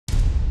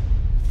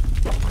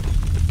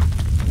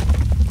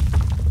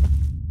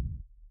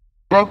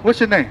Bro, what's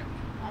your name?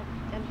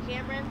 I'm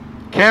Cameron.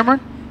 Cameron?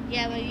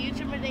 Yeah, my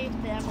YouTuber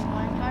name's the Apple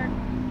One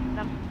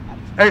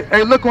Card.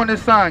 Hey, look on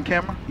this sign,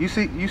 Cameron. You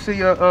see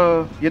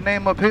your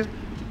name up here?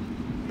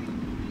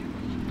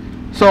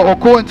 So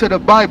according to the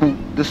Bible,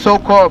 the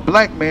so-called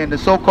black man, the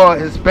so-called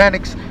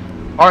Hispanics,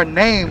 our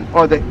name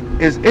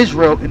is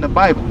Israel in the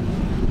Bible.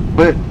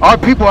 But our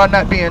people are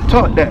not being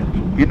taught that,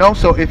 you know?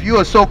 So if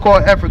you're a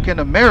so-called African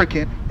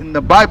American, in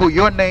the Bible,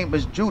 your name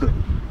is Judah.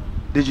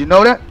 Did you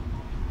know that?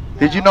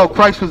 Did you know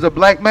Christ was a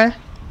black man?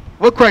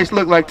 What Christ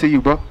looked like to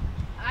you, bro?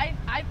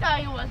 I thought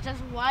he was just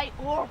white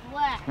or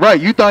black. Right,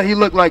 you thought he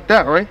looked like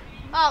that, right?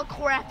 Oh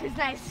crap, it's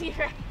nice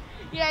here.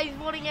 Yeah, he's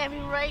pointing at me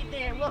right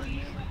there. Look.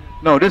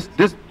 No, this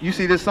you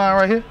see this sign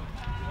right here?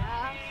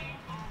 Yeah.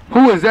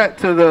 Who is that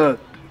to the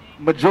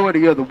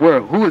majority of the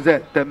world? Who is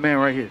that man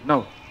right here?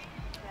 No.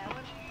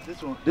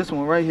 That one? This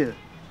one right here.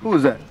 Who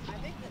is that? I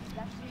think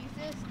that's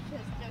Jesus,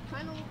 because they're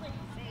kind of like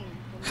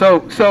the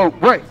same. So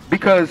right,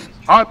 because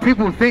our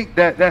people think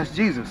that that's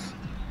Jesus.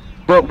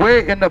 But where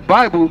in the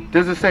Bible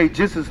does it say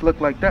Jesus looked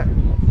like that?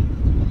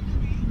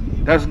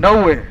 That's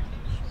nowhere.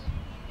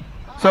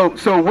 So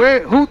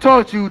who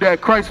taught you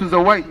that Christ was a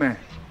white man?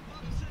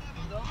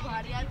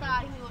 Nobody. I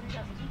thought he was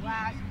just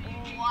black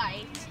or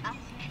white.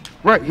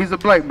 Right, he's a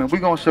black man. We're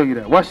going to show you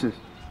that. Watch this.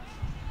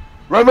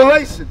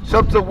 Revelation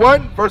chapter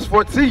 1 verse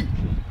 14.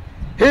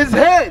 His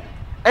head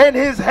and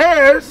his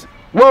hairs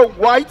were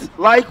white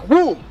like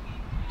wool.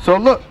 So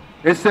look,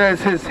 it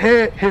says his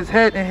head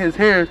and his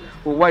hairs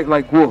were white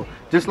like wool.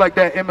 Just like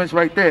that image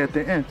right there at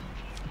the end.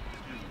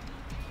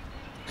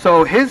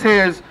 So his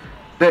hairs,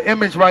 the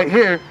image right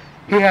here,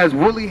 he has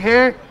woolly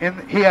hair and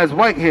he has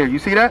white hair. You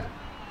see that?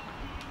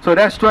 So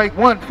that's strike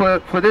one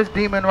for this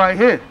demon right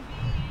here.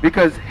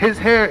 Because his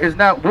hair is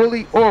not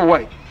woolly or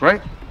white,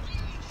 right?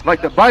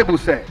 Like the Bible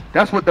said.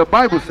 That's what the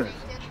Bible says.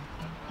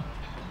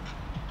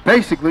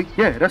 Basically,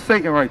 yeah, that's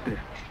Satan right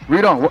there.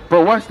 Read on.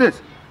 But watch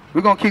this.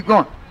 We're going to keep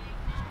going.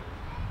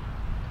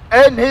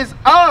 And his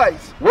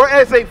eyes were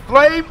as a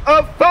flame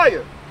of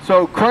fire.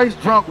 So Christ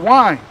drank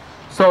wine.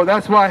 So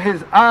that's why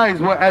his eyes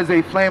were as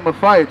a flame of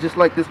fire, just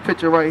like this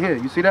picture right here.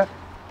 You see that?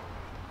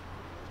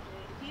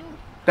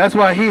 That's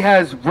why he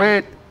has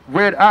red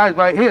eyes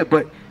right here,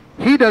 but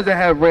he doesn't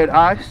have red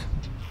eyes.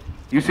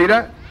 You see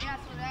that? Yeah,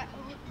 so that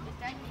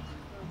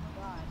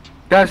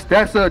means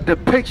That's a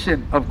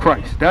depiction of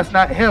Christ. That's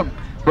not him,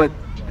 but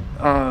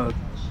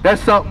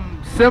that's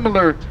something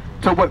similar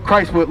to what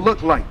Christ would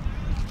look like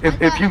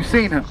if you've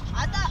seen him.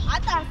 I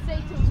thought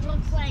Satan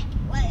looks like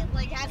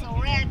has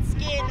a red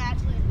skin,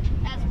 actually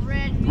has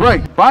red meat.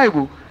 Right,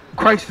 Bible,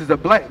 Christ is a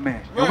black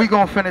man. And we're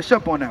going to finish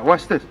up on that.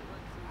 Watch this.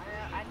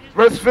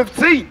 Verse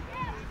 15.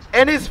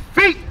 And his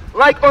feet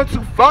like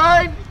unto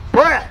fine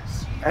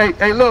brass. Hey,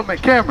 little man,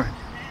 Cameron,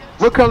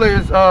 what color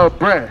is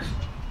brass?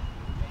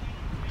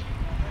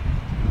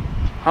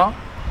 Huh?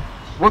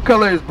 What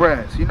color is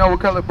brass? You know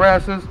what color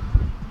brass is?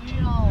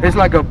 No. It's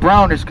like a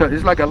brownish color.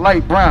 It's like a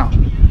light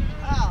brown.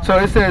 Oh. So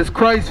it says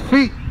Christ's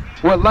feet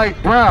were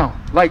light brown,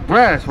 like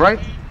brass, right?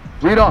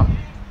 Read on.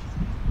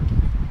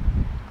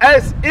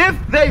 As if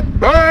they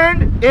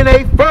burned in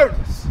a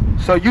furnace.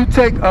 So you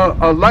take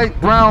a light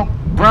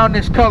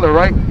brownish color,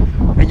 right?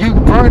 And you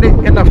burn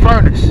it in the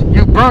furnace.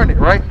 You burn it,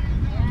 right?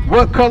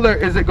 What color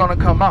is it going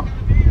to come out? It's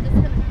going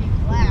to be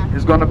black.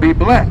 It's going to be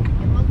black. It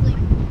looks like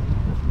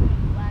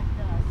black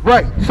dust.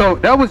 Right. So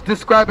that was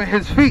describing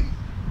his feet.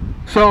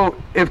 So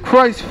if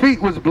Christ's feet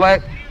was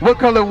black, what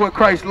color were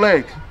Christ's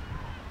legs?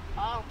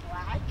 Oh,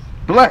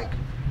 black?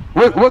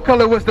 Black. What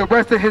color was the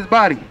rest of his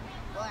body?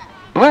 Black.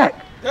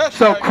 Black. That's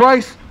So right.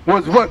 Christ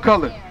was what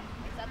color?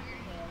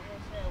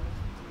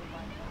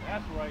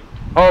 That's right.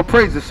 All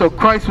praises. So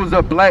Christ was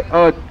a black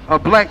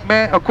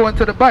man according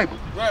to the Bible.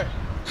 Right.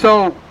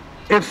 So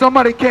if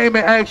somebody came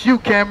and asked you,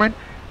 Cameron,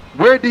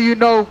 where do you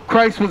know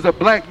Christ was a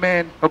black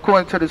man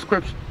according to the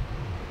scripture?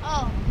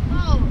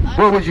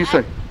 What would you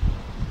say?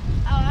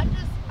 I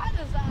just thought it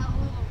was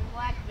a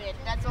black man.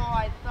 That's all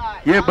I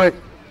thought. Yeah, but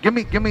give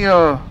me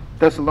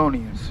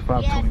Thessalonians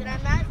Yes,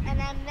 5:21.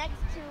 and I'm next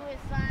to his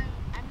son.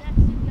 I'm next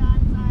to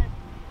God's son's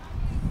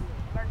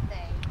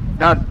birthday.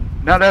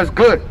 Now that's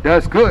good.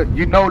 That's good.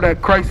 You know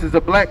that Christ is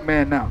a black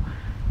man now.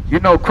 You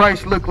know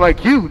Christ looked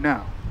like you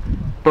now.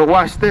 But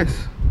watch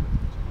this.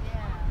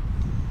 Yeah.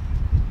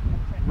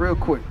 Real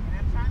quick. And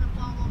I'm trying to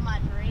follow my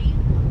dream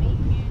of being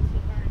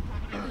YouTuber and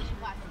trying to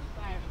get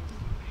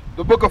subscribers.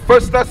 The book of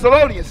 1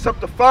 Thessalonians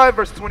chapter 5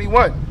 verse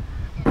 21.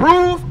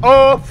 Prove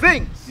all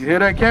things. You hear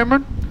that,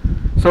 Cameron?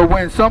 So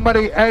when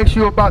somebody asks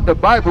you about the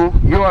Bible,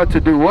 you are to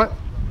do what?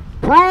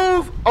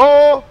 Prove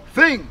all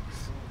things.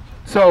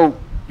 So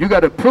you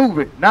got to prove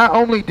it. Not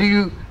only do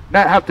you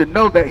not have to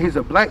know that he's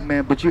a black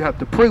man, but you have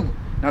to prove it.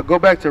 Now go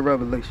back to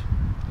Revelation.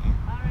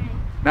 All right.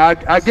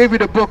 Now I gave you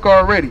the book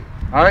already.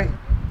 All right.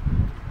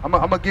 I'm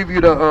gonna give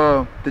you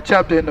the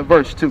chapter and the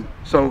verse too.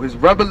 So it's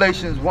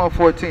Revelations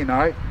 1:14. All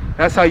right.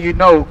 That's how you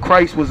know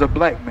Christ was a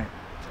black man.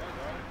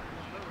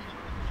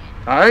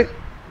 All right.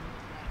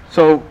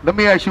 So let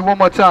me ask you one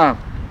more time.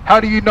 How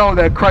do you know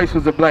that Christ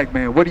was a black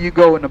man? Where do you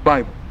go in the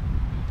Bible?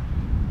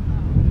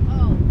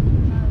 Oh,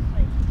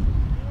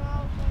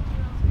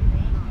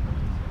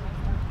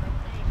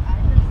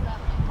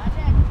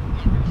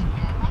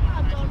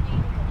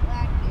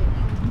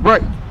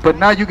 Right, but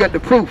now you got the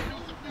proof.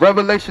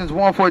 Revelations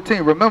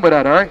 1:14. Remember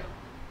that, all right?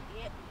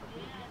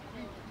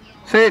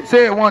 Say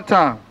it one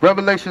time.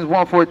 Revelations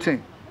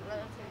 1:14.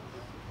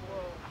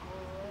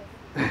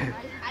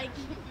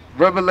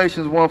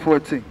 Revelations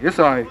 1:14. It's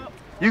all right.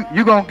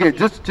 You gonna get,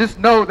 just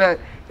know that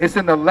it's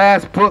in the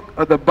last book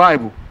of the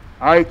Bible.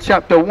 All right,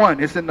 chapter 1.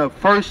 It's in the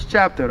first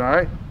chapter. All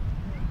right.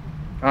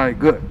 All right,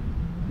 good.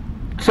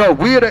 So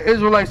we are the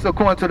Israelites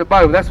according to the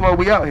Bible. That's why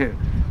we out here.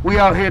 We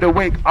out here to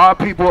wake our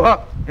people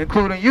up,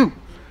 including you.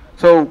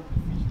 So,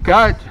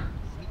 God,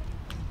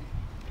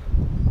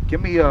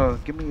 give me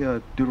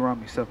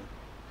Deuteronomy 7.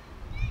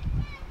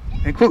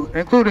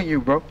 Including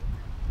you, bro.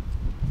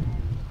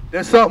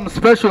 There's something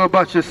special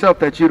about yourself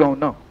that you don't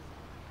know.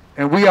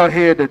 And we out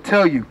here to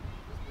tell you.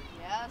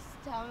 Yes,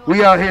 tell me.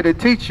 We out here to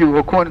teach you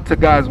according to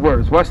God's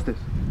words. Watch this.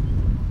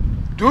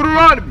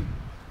 Deuteronomy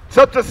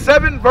chapter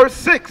 7 verse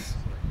 6.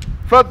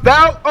 For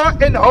thou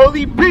art an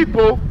holy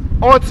people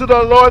unto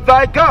the Lord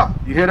thy God.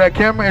 You hear that,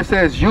 Cameron? It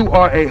says you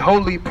are a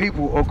holy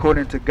people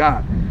according to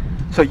God.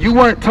 So you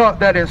weren't taught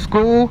that in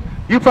school.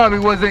 You probably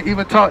wasn't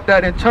even taught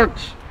that in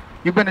church.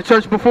 You been to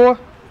church before?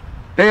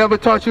 They ever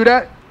taught you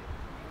that?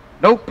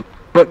 Nope.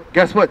 But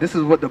guess what? This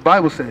is what the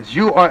Bible says.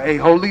 You are a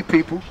holy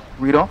people.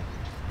 Read on.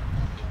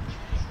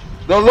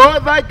 The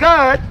Lord thy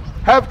God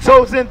have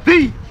chosen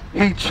thee.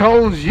 He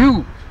chose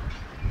you.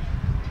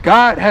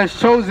 God has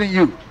chosen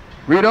you.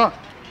 Read on.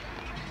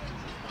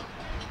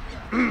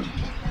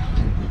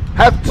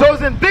 Have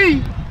chosen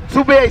thee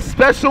to be a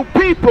special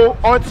people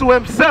unto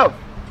himself,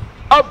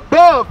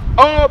 above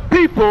all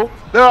people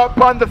that are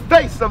upon the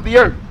face of the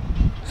earth.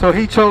 So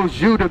he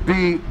chose you to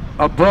be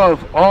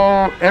above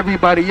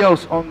everybody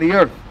else on the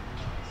earth.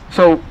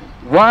 So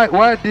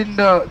why didn't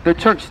the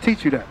church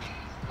teach you that?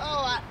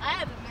 Oh, I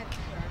haven't been to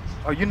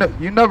church. Oh,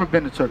 you never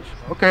been to church.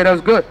 Okay,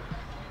 that's good.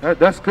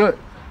 That's good.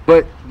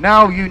 But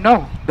now you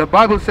know. The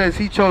Bible says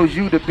he chose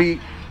you to be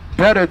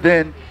better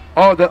than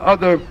all the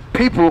other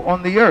people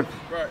on the earth.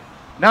 Right.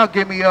 Now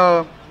give me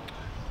go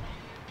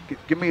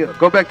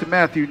back to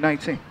Matthew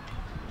 19.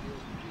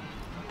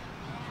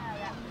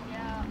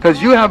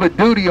 Because you have a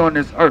duty on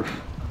this earth.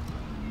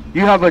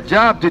 You have a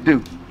job to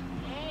do.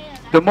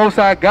 The Most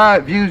High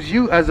God views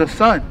you as a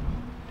son.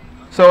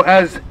 So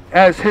as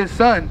his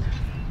son,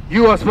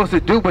 you are supposed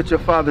to do what your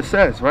father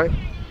says, right?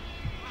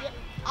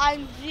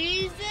 I'm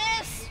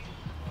Jesus.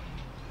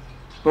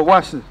 But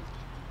watch this.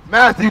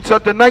 Matthew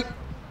chapter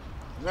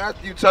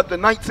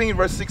 19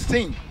 verse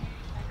 16.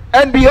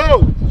 And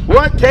behold,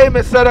 one came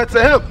and said unto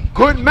him,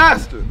 Good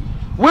master,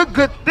 what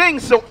good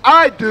things shall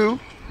I do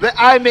that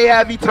I may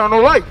have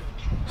eternal life?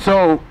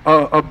 So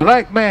a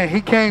black man, he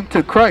came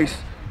to Christ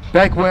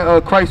back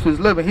when Christ was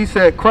living. He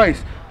said,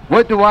 Christ,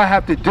 what do I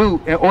have to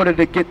do in order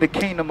to get the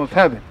kingdom of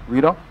heaven?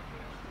 Read on.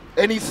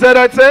 And he said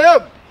unto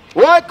him,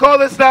 Why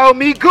callest thou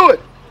me good?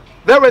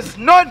 There is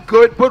none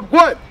good but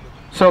one.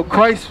 So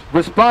Christ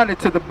responded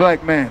to the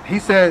black man. He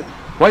said,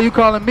 why are you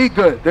calling me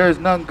good? There is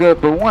none good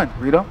but one.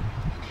 Read on.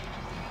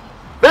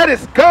 That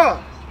is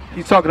God.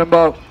 He's talking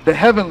about the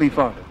heavenly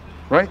Father,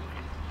 right?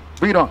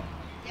 Read on.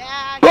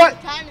 Yeah, But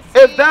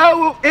if thou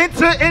wilt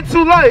enter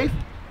into life,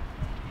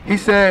 he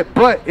said,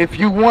 but if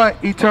you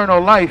want eternal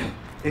life,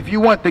 if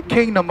you want the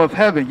kingdom of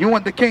heaven, you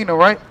want the kingdom,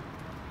 right?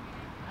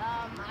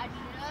 I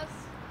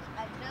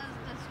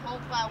just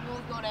hope I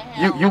won't go to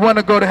hell. You want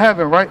to go to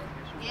heaven, right?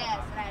 Yes,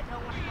 and I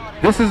don't want to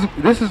go to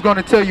hell. This is going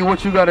to tell you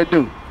what you got to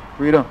do.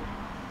 Read on.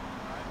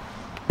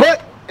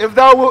 but if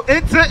thou wilt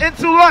enter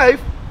into life,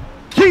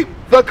 keep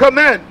the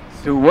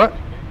commandments. Do what?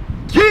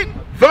 Keep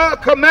the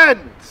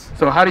commandments.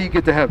 So how do you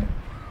get to heaven?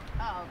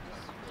 Oh,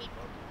 just keep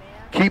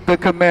it, man. Keep the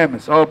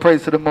commandments. All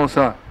praise to the Most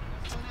High.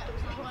 So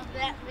what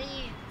that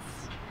means.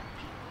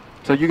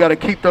 So you got to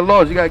keep the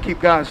laws. You got to keep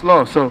God's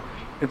law. So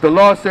if the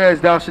law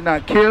says thou should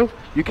not kill,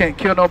 you can't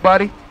kill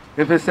nobody.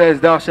 If it says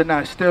thou should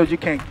not steal, you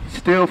can't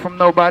steal from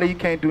nobody. You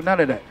can't do none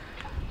of that.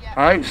 Yeah.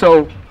 All right.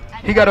 So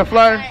he got a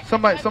flyer.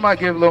 Somebody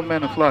give little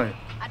man a flyer.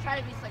 I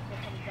tried to be like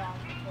 $50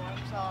 before.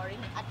 I'm sorry.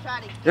 I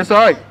tried to. It's all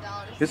right.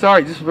 $50. It's all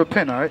right. Just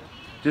repent. All right.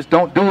 Just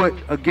don't do it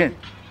again.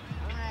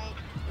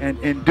 All right.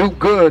 And do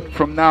good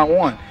from now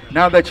on.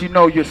 Now that you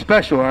know you're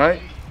special. All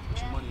right.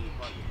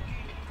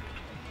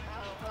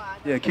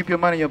 Yeah. Keep your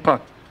money in your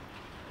pocket.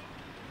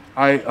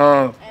 All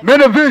right.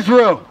 Men of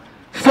Israel,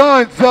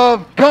 sons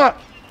of God.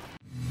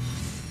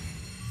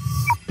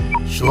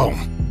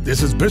 Shalom.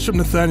 This is Bishop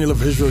Nathaniel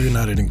of Israel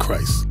United in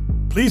Christ.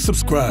 Please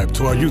subscribe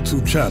to our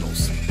YouTube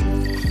channels.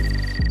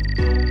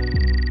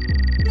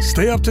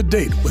 Stay up to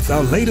date with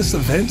our latest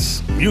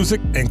events, music,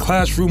 and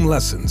classroom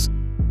lessons.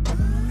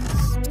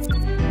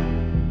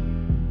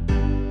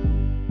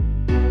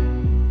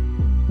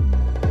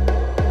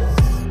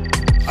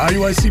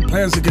 IUIC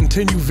plans to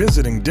continue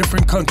visiting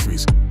different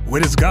countries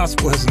where this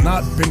gospel has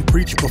not been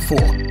preached before.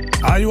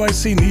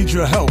 IUIC needs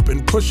your help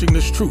in pushing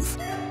this truth.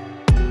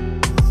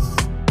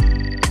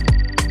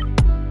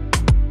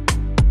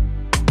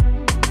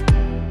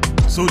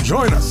 So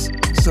join us,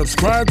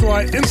 subscribe to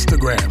our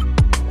Instagram,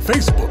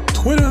 Facebook,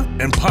 Twitter,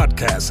 and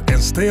podcast, and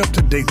stay up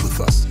to date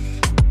with us.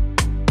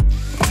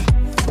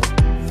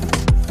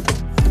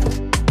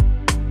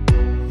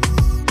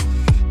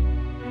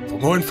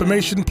 more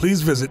information,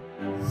 please visit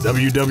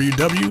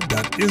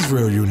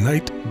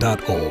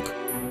www.israelunite.org.